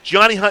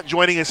Gianni Hunt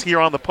joining us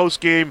here on the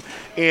postgame,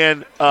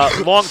 and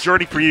long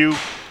journey for you,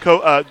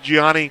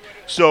 Gianni.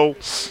 So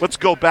let's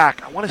go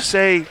back. I want to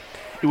say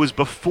it was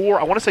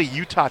before, I want to say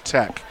Utah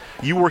Tech.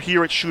 You were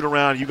here at Shoot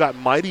Around. You got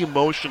mighty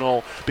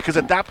emotional because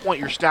at that point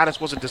your status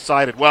wasn't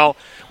decided. Well,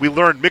 we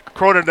learned, Mick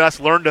Cronin and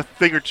us learned a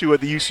thing or two at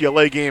the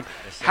UCLA game.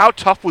 How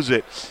tough was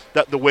it,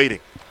 the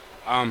waiting?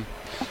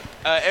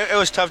 It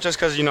was tough just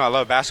because, I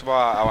love basketball.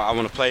 I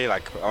want to play. I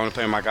want to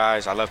play with my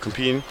guys. I love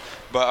competing.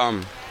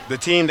 But the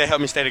team, they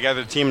helped me stay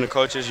together. The team and the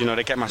coaches,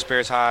 they kept my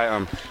spirits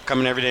high.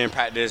 Coming every day in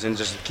practice and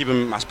just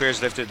keeping my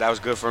spirits lifted, that was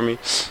good for me.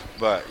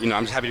 But,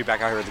 I'm just happy to be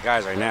back out here with the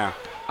guys right now.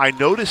 I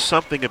noticed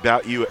something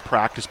about you at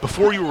practice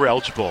before you were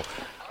eligible.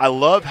 I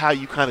love how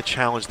you kind of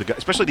challenge the guys,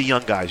 especially the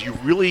young guys. You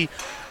really,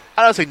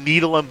 I don't say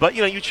needle them, but,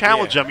 you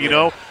challenge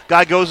them,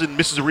 Guy goes and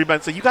misses a rebound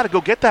and say, you got to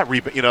go get that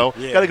rebound, you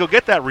got to go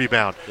get that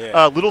rebound.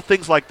 Yeah. Little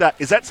things like that.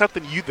 Is that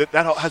something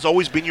that has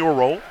always been your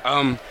role?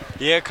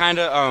 Yeah, kind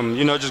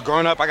of. Just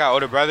growing up, I got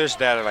older brothers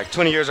that are like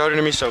 20 years older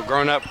than me, so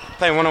growing up,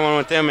 playing one-on-one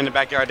with them in the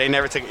backyard, they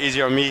never took it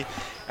easy on me.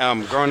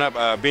 Growing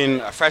up, being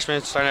a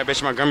freshman, starting at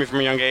Bishop Montgomery from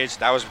a young age,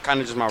 that was kind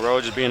of just my role,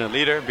 just being a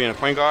leader, being a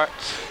point guard.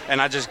 And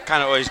I just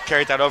kind of always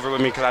carried that over with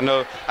me because I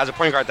know as a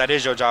point guard, that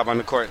is your job on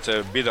the court,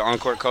 to be the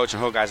on-court coach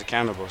and hold guys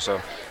accountable. So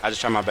I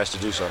just try my best to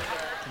do so.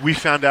 I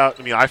found out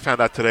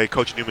today,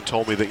 Coach Newman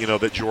told me that,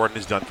 that Jordan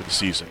is done for the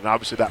season. And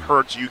obviously that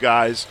hurts you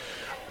guys,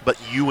 but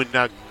you and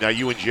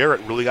Jarrett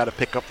really got to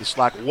pick up the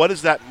slack.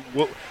 What's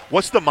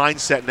the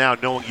mindset now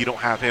knowing you don't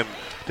have him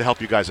to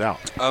help you guys out?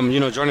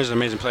 Jordan is an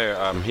amazing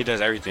player. He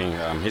does everything.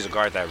 He's a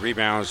guard that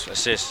rebounds,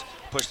 assists,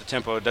 push the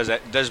tempo, does a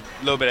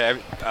little bit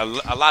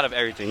of a lot of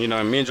everything.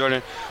 And me and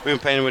Jordan, we've been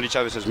playing with each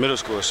other since middle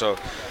school, so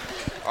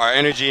our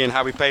energy and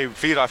how we play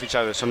feed off each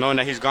other. So knowing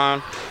that he's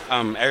gone,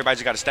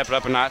 everybody's got to step it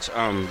up a notch,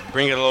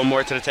 bring it a little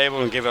more to the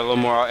table and give it a little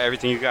more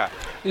everything you got.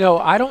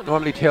 I don't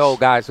normally tell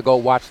guys to go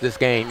watch this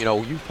game.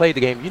 You played the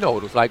game, you know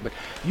what it was like, but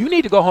you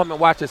need to go home and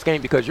watch this game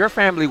because your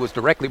family was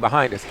directly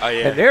behind us. Oh,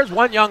 yeah. And there's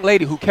one young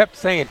lady who kept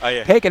saying, oh,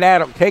 yeah. take it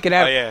at him, take it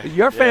at him. Yeah.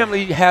 Your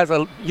family has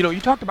you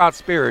talked about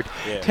spirit.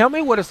 Yeah. Tell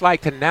me what it's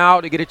like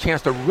to get a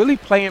chance to really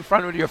play in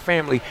front of your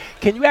family.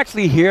 Can you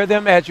actually hear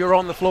them as you're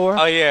on the floor?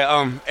 Oh,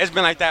 yeah. It's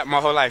been like that my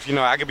whole life.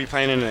 I could be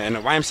playing in the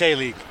YMCA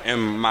league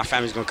and my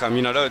family's going to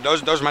come.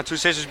 Those are my two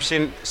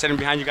sisters sitting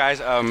behind you guys,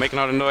 making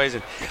all the noise.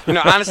 And,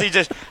 honestly,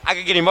 just I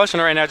could get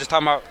emotional right now just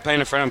talking about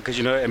playing in front of them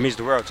because, it means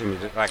the world to me.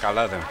 Like, I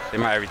love them. They're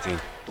my everything.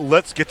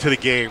 Let's get to the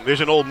game.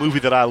 There's an old movie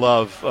that I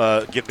love,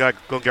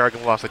 Going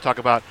Garrigan Lost. They talk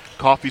about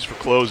coffees for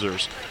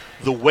closers.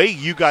 The way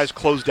you guys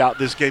closed out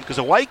this game, because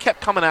Hawaii kept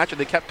coming at you,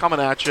 they kept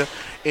coming at you,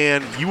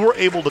 and you were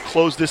able to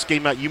close this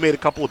game out. You made a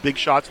couple of big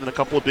shots and then a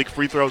couple of big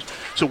free throws.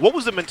 So what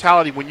was the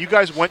mentality when you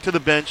guys went to the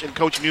bench and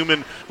Coach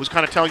Newman was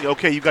kind of telling you,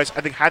 okay, you guys,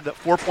 I think, had that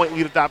 4-point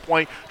lead at that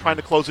point, trying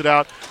to close it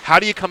out. How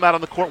do you come out on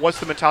the court? What's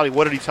the mentality?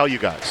 What did he tell you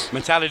guys?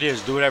 Mentality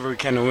is do whatever we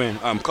can to win.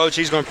 Coach,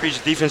 he's going to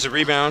preach defensive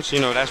rebounds.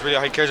 That's really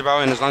all he cares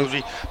about. And as long as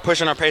we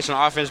pushing our pace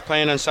on offense,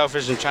 playing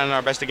unselfish, and trying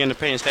our best to get in the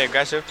paint and stay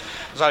aggressive,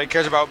 that's all he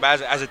cares about.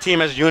 But as a team,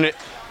 as a unit,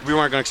 we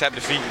weren't going to accept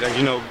defeat.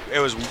 It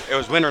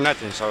was win or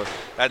nothing. So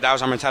that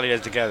was our mentality as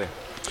together.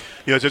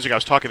 It's interesting. I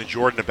was talking to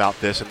Jordan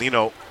about this, and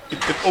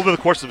over the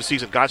course of the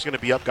season, guys are going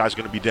to be up, guys are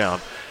going to be down.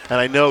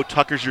 And I know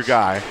Tucker's your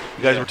guy.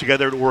 You guys were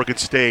together at Oregon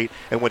State,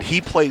 and when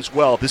he plays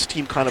well, this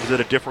team kind of is at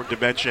a different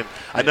dimension.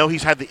 I know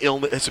he's had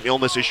some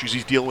illness issues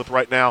he's dealing with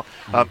right now.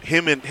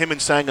 Him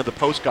and Sang are the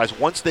post guys.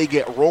 Once they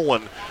get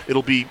rolling,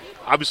 it'll be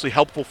obviously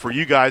helpful for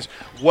you guys.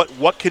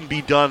 What can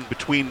be done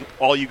between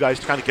all you guys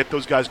to kind of get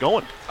those guys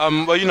going?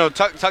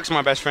 Tuck's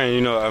my best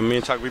friend. Me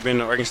and Tuck, we've been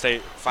to Oregon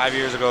State 5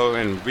 years ago,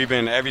 and we've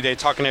been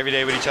talking every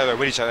day with each other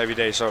every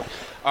day. So,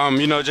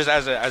 just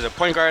as a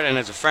point guard and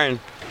as a friend,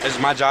 it's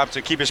my job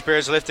to keep his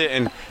spirits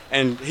lifted,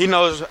 and he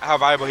knows how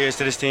valuable he is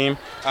to this team.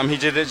 He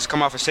just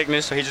come off of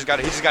sickness, so he just got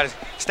to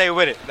stay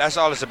with it. That's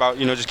all it's about.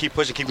 Just keep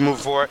pushing, keep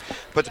moving forward,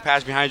 put the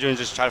past behind you, and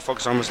just try to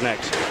focus on what's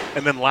next.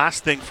 And then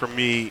last thing for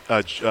me,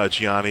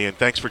 Gianni, and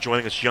thanks for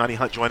joining us, Gianni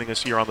Hunt, joining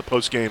us here on the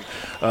postgame.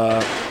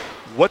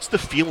 What's the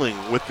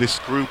feeling with this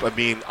group?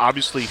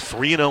 Obviously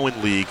 3-0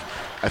 in league.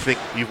 I think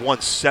you've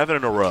won 7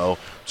 in a row,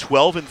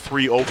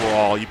 12-3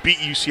 overall. You beat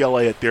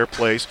UCLA at their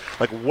place.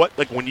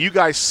 When you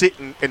guys sit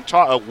and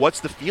talk,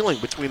 what's the feeling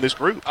between this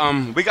group?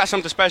 We got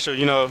something special.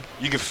 You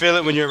can feel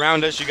it when you're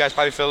around us. You guys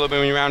probably feel a little bit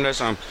when you're around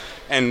us.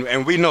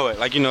 And we know it.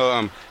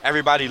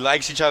 Everybody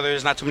likes each other.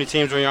 There's not too many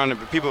teams when you're on it,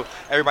 but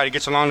everybody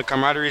gets along. The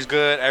camaraderie is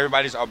good.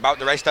 Everybody's about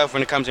the right stuff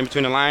when it comes in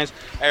between the lines.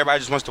 Everybody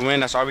just wants to win.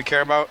 That's all we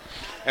care about.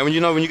 And when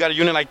you got a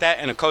unit like that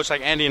and a coach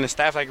like Andy and a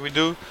staff like we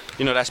do,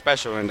 that's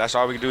special. And that's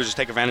all we can do is just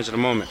take advantage of the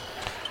moment.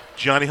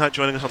 Gianni Hunt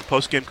joining us on the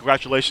postgame.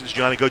 Congratulations,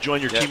 Gianni. Go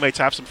join your teammates.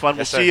 Have some fun.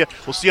 Yes, we'll see you.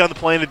 We'll see you on the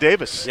plane to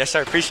Davis. Yes,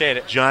 sir. Appreciate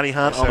it. Gianni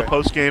Hunt on the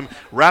postgame.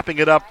 Wrapping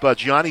it up,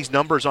 Gianni's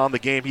numbers on the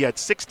game. He had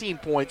 16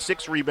 points,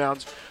 6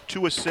 rebounds,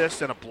 2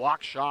 assists, and a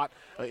block shot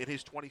in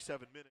his 27 minutes.